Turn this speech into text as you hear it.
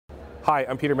Hi,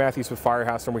 I'm Peter Matthews with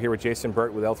Firehouse, and we're here with Jason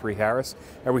Burt with L3Harris,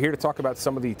 and we're here to talk about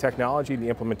some of the technology and the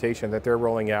implementation that they're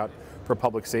rolling out for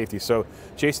public safety. So,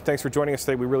 Jason, thanks for joining us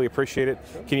today. We really appreciate it.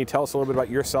 Can you tell us a little bit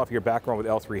about yourself, your background with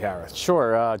L3Harris?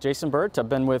 Sure. Jason Burt. I've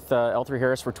been with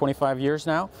L3Harris for 25 years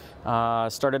now.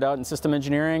 Started out in system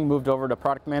engineering, moved over to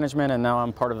product management, and now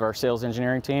I'm part of our sales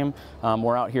engineering team.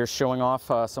 We're out here showing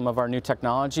off some of our new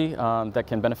technology that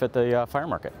can benefit the fire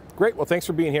market. Great. Well, thanks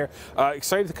for being here.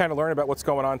 Excited to kind of learn about what's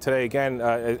going on today. Again,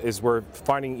 as we're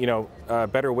finding,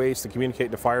 better ways to communicate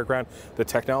in the fire ground. The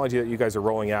technology that you guys are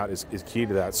rolling out is key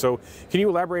to that. So, can you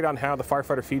elaborate on how the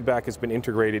firefighter feedback has been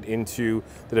integrated into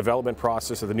the development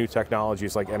process of the new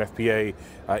technologies like NFPA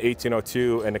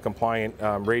 1802 and the compliant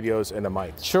radios and the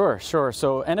mics? Sure.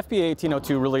 So NFPA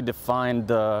 1802 really defined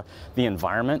the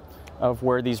environment of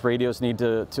where these radios need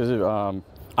to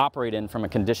operate in from a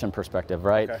condition perspective,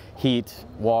 right? Okay. Heat,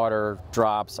 water,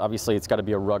 drops. Obviously, it's got to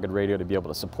be a rugged radio to be able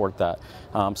to support that.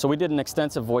 So we did an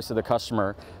extensive voice of the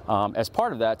customer as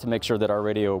part of that to make sure that our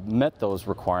radio met those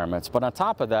requirements. But on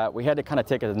top of that, we had to kind of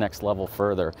take it to the next level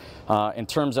further in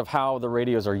terms of how the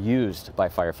radios are used by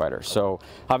firefighters. So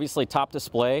obviously, top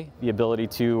display, the ability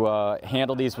to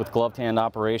handle these with gloved hand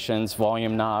operations,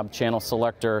 volume knob, channel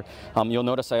selector. You'll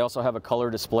notice I also have a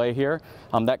color display here.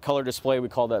 That color display, we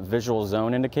call that visual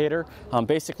zone indicator.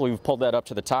 Basically, we've pulled that up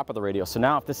to the top of the radio. So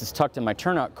now if this is tucked in my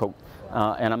turnout coat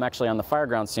and I'm actually on the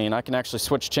fireground scene, I can actually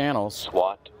switch channels.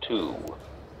 SWAT 2,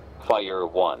 Fire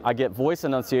 1. I get voice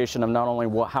enunciation of not only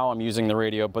how I'm using the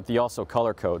radio, but the also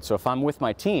color code. So if I'm with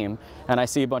my team and I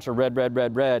see a bunch of red,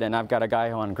 and I've got a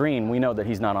guy on green, we know that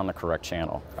he's not on the correct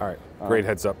channel. All right. Great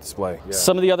heads-up display. Yeah.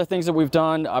 Some of the other things that we've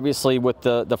done, obviously with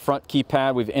the front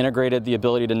keypad, we've integrated the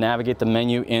ability to navigate the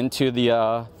menu into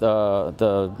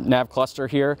the nav cluster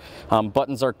here.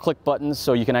 Buttons are click buttons,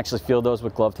 so you can actually feel those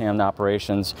with gloved hand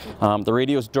operations. The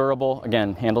radio is durable,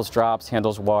 again, handles drops,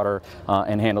 handles water,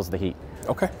 and handles the heat.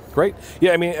 Okay, great.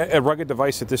 Yeah, I mean, a rugged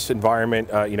device at this environment,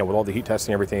 with all the heat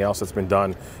testing and everything else that's been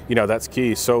done, that's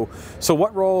key. So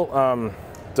what role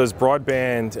does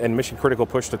broadband and mission critical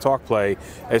push-to-talk play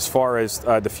as far as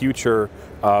the future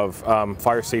of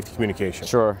fire safety communication?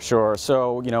 Sure.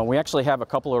 So, we actually have a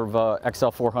couple of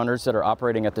XL400s that are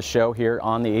operating at the show here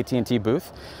on the AT&T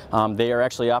booth. They are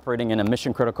actually operating in a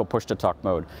mission critical push-to-talk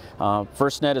mode.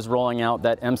 FirstNet is rolling out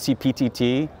that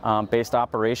MCPTT based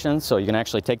operations, so you can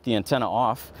actually take the antenna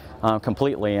off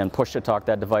completely and push-to-talk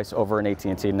that device over an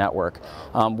AT&T network.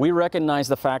 We recognize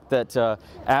the fact that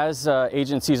as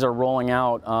agencies are rolling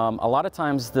out, a lot of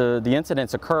times the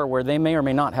incidents occur where they may or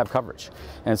may not have coverage.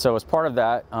 And so as part of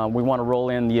that, we want to roll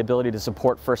in the ability to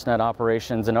support FirstNet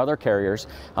operations and other carriers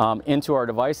into our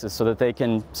devices so that they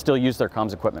can still use their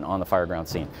comms equipment on the fireground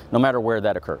scene, no matter where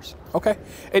that occurs. Okay.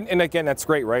 And again, that's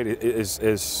great, right?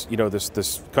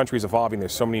 This country's evolving.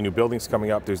 There's so many new buildings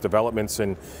coming up. There's developments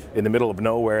in the middle of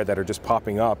nowhere that are just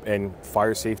popping up, and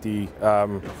fire safety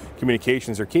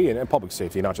communications are key, and public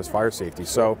safety, not just fire safety.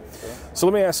 So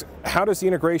let me ask, how does the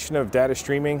integration of data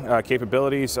streaming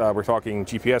capabilities, we're talking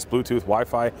GPS, Bluetooth,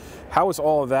 Wi-Fi, how is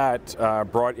all of that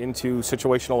brought into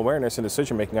situational awareness and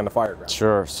decision making on the fireground?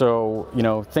 Sure. So,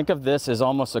 think of this as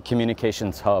almost a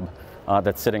communications hub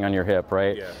that's sitting on your hip,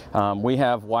 right? Yeah. We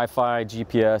have Wi-Fi,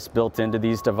 GPS built into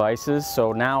these devices.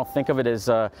 So now think of it as,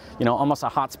 almost a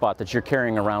hotspot that you're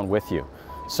carrying around with you.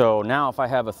 So now if I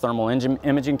have a thermal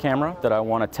imaging camera that I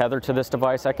want to tether to this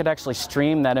device, I could actually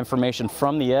stream that information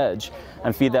from the edge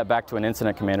and feed that back to an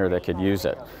incident commander that could use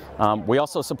it. We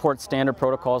also support standard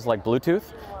protocols like Bluetooth.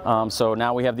 So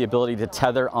now we have the ability to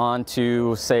tether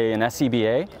onto, say, an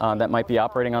SCBA that might be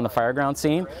operating on the fireground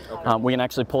scene. We can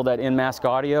actually pull that in-mask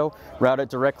audio, route it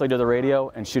directly to the radio,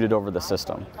 and shoot it over the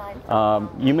system.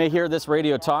 You may hear this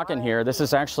radio talking here. This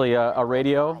is actually a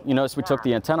radio. You notice we took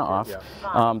the antenna off.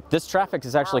 This traffic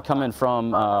is actually coming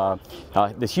from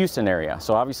the Houston area.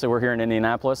 So obviously we're here in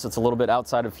Indianapolis. It's a little bit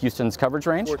outside of Houston's coverage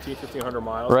range. 1,500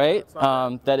 miles. Right.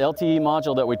 That LTE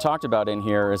module that we talked about in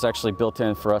here is actually built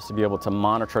in for us to be able to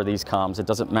monitor these comms. It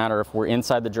doesn't matter if we're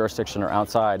inside the jurisdiction or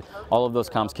outside. All of those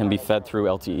comms can be fed through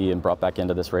LTE and brought back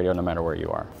into this radio no matter where you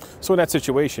are. So in that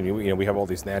situation, we have all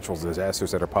these natural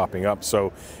disasters that are popping up.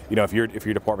 So, if your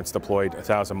department's deployed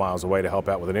 1,000 miles away to help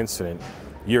out with an incident,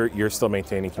 you're still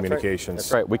maintaining communications.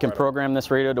 That's right. We can program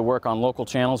this radio to work on local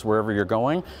channels wherever you're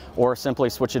going, or simply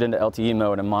switch it into LTE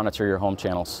mode and monitor your home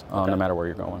channels no matter where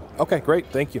you're going. Okay, great.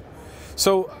 Thank you.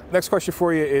 So next question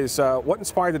for you is, what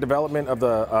inspired the development of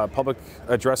the public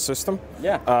address system?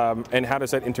 Yeah. And how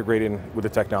does that integrate in with the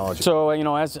technology? So,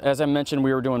 as I mentioned,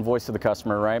 we were doing voice of the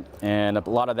customer, right? And a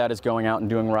lot of that is going out and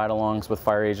doing ride-alongs with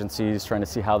fire agencies, trying to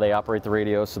see how they operate the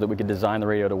radio so that we could design the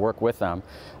radio to work with them.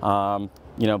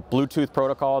 you know, Bluetooth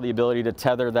protocol, the ability to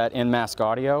tether that in-mask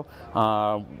audio.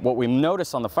 What we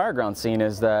noticed on the fireground scene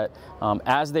is that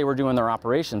as they were doing their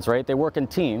operations, right, they work in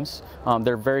teams.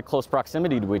 They're very close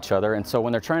proximity to each other, and so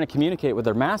when they're trying to communicate with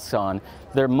their masks on,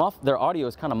 their audio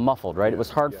is kind of muffled, right? It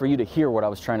was hard for you to hear what I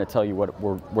was trying to tell you what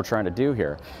we're trying to do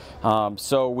here.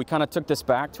 So we kind of took this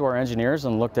back to our engineers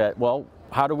and looked at, well,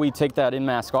 how do we take that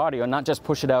in-mask audio and not just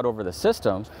push it out over the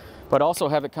system, but also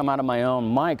have it come out of my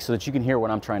own mic so that you can hear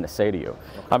what I'm trying to say to you.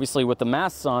 Okay. Obviously with the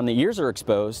masks on, the ears are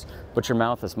exposed, but your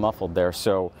mouth is muffled there.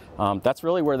 So that's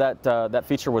really where that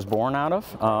feature was born out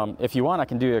of. If you want, I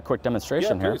can do a quick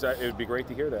demonstration here. It would be great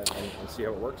to hear that and see how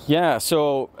it works. Yeah,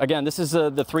 so again, this is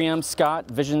the 3M Scott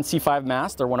Vision C5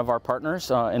 mask. They're one of our partners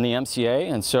in the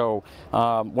MCA. And so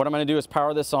what I'm gonna do is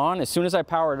power this on. As soon as I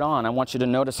power it on, I want you to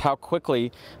notice how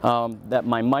quickly that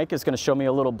my mic is gonna show me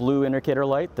a little blue indicator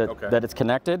light that it's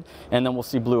connected. And then we'll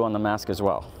see blue on the mask as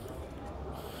well.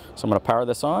 So I'm going to power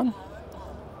this on.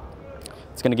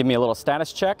 It's going to give me a little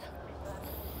status check.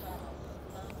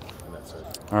 And that's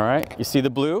it. All right, you see the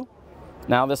blue?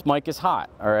 Now this mic is hot,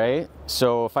 all right?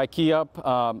 So if I key up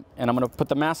and I'm going to put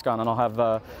the mask on and I'll have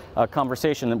a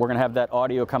conversation, and we're going to have that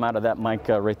audio come out of that mic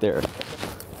right there.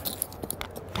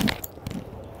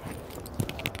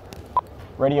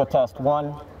 Radio test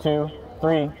 1, 2,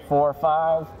 3, 4,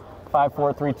 5, 5,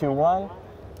 4, 3, 2, 1.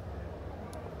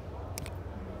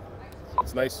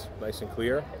 It's nice and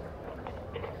clear.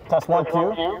 Test 1,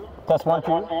 2. Test 1, 2.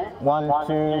 1,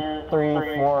 2,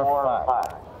 3, 4,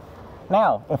 5.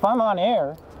 Now, if I'm on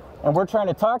air and we're trying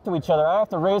to talk to each other, I have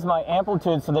to raise my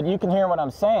amplitude so that you can hear what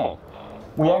I'm saying.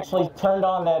 We actually turned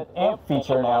on that amp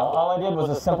feature now. All I did was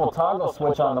a simple toggle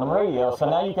switch on the radio, so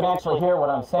now you can actually hear what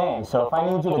I'm saying. So if I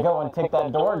need you to go and take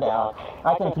that door down,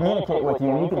 I can communicate with you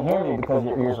and you can hear me because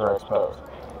your ears are exposed.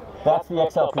 That's the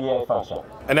XLPA function.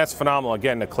 And that's phenomenal.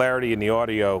 Again, the clarity in the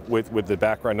audio with the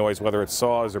background noise, whether it's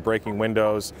saws or breaking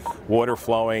windows, water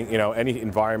flowing, you know, any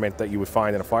environment that you would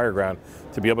find in a fireground,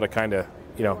 to be able to kind of,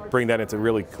 you know, bring that into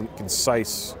really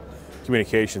concise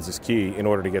communications is key in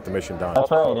order to get the mission done. That's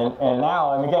right, and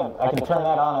now, and again, I can turn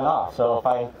that on and off. So if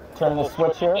I turn this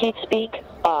switch here, Keep speak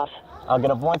off. I'll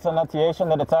get a voice annunciation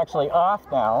that it's actually off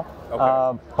now,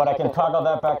 but I can toggle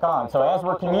that back on. So as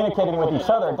we're communicating with each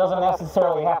other, it doesn't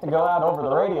necessarily have to go out over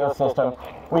the radio system.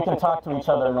 We can talk to each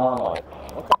other normally.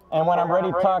 And when I'm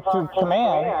ready to talk to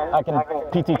command, I can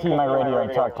PTT my radio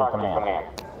and talk to command.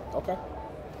 Okay.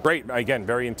 Great. Again,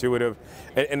 very intuitive.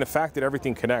 And the fact that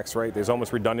everything connects, right? There's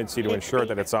almost redundancy to ensure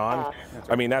that it's on.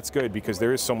 I mean, that's good because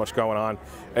there is so much going on.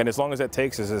 And as long as that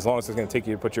takes us, as long as it's going to take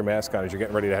you to put your mask on as you're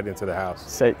getting ready to head into the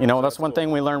house. So, you know, that's one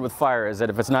thing we learned with fire is that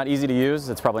if it's not easy to use,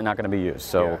 it's probably not going to be used.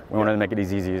 So we wanted to make it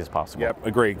as easy as possible. Yep,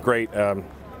 agree.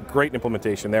 Great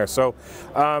implementation there. So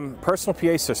personal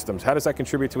PA systems, how does that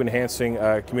contribute to enhancing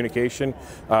communication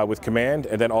with command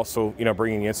and then also, you know,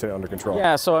 bringing the incident under control?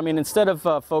 Yeah, so I mean, instead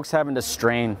of folks having to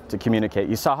strain to communicate,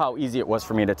 you saw how easy it was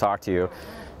for me to talk to you.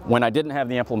 When I didn't have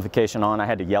the amplification on, I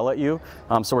had to yell at you.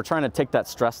 So we're trying to take that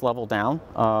stress level down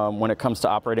when it comes to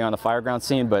operating on the fireground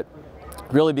scene, but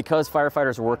really because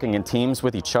firefighters are working in teams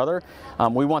with each other,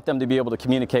 we want them to be able to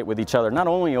communicate with each other, not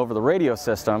only over the radio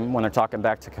system when they're talking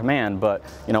back to command, but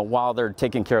you know, while they're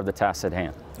taking care of the tasks at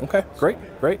hand. Okay,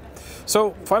 great.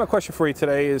 So final question for you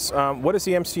today is, what is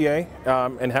the MCA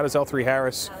and how does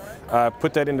L3Harris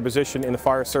put that into position in the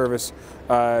fire service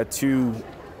to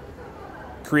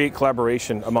create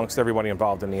collaboration amongst everybody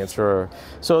involved in the incident? Sure.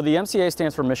 So the MCA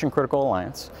stands for Mission Critical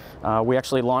Alliance. We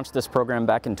actually launched this program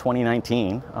back in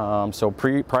 2019, so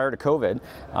prior to COVID,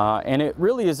 and it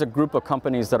really is a group of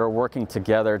companies that are working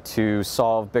together to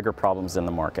solve bigger problems in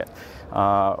the market.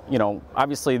 You know,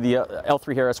 obviously the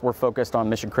L3Harris, we're focused on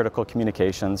mission critical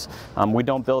communications. We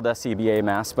don't build SCBA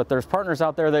masks, but there's partners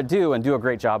out there that do and do a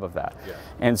great job of that. Yeah.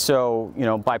 And so, you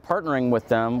know, by partnering with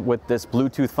them with this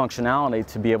Bluetooth functionality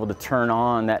to be able to turn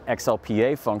on that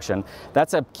XLPA function,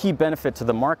 that's a key benefit to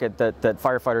the market that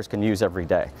firefighters can use every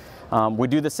day. We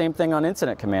do the same thing on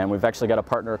incident command. We've actually got a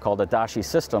partner called Adachi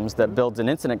Systems that builds an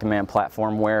incident command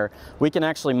platform where we can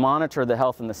actually monitor the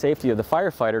health and the safety of the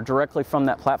firefighter directly from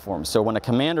that platform. So when a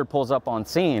commander pulls up on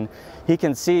scene, he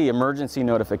can see emergency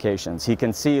notifications, he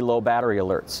can see low battery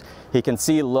alerts, he can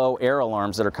see low air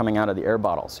alarms that are coming out of the air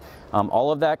bottles.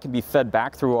 All of that can be fed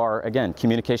back through our, again,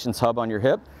 communications hub on your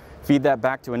hip. Feed that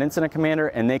back to an incident commander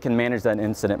and they can manage that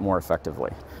incident more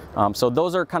effectively. So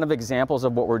those are kind of examples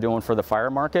of what we're doing for the fire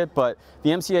market, but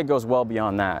the MCA goes well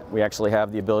beyond that. We actually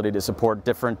have the ability to support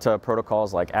different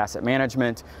protocols like asset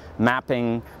management,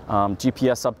 mapping,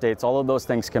 GPS updates. All of those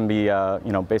things can be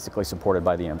you know, basically supported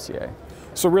by the MCA.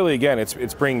 So really, again,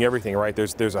 it's bringing everything, right?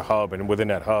 There's a hub, and within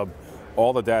that hub,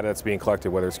 all the data that's being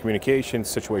collected, whether it's communication,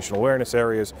 situational awareness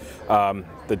areas,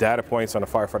 the data points on a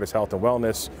firefighter's health and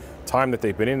wellness, time that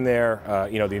they've been in there,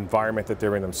 you know, the environment that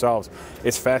they're in themselves.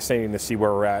 It's fascinating to see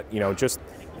where we're at, you know, just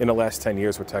in the last 10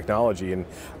 years with technology. And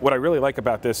what I really like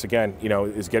about this, again, you know,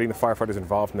 is getting the firefighters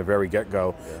involved from the very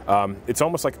get-go. It's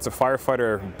almost like it's a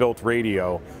firefighter-built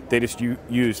radio. They just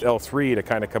used L3 to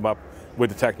kind of come up with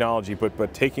the technology,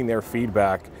 but taking their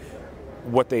feedback,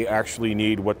 what they actually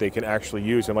need, what they can actually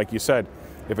use. And like you said,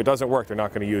 if it doesn't work, they're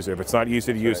not going to use it. If it's not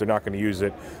easy to use, they're not going to use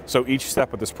it. So each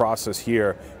step of this process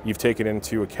here, you've taken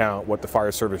into account what the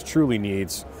fire service truly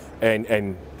needs,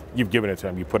 and you've given it to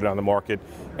them. You put it on the market,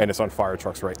 and it's on fire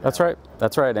trucks right now. That's right.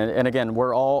 That's right. And again,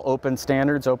 we're all open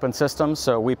standards, open systems,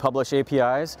 so we publish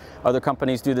APIs. Other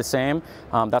companies do the same.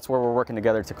 That's where we're working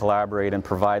together to collaborate and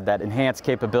provide that enhanced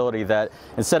capability that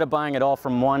instead of buying it all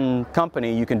from one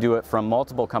company, you can do it from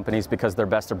multiple companies because they're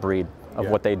best of breed of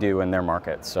what they do in their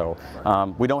market. So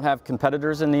we don't have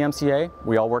competitors in the MCA.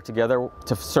 We all work together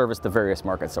to service the various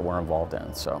markets that we're involved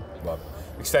in. So. Love it.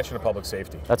 Extension of public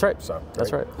safety. That's right. So,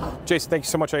 that's right. Jason, thank you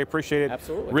so much. I appreciate it.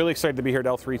 Absolutely. Really excited to be here at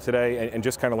L3 today and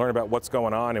just kind of learn about what's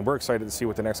going on, and we're excited to see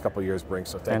what the next couple of years bring.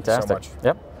 So thank you so much.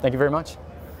 Yep. Thank you very much.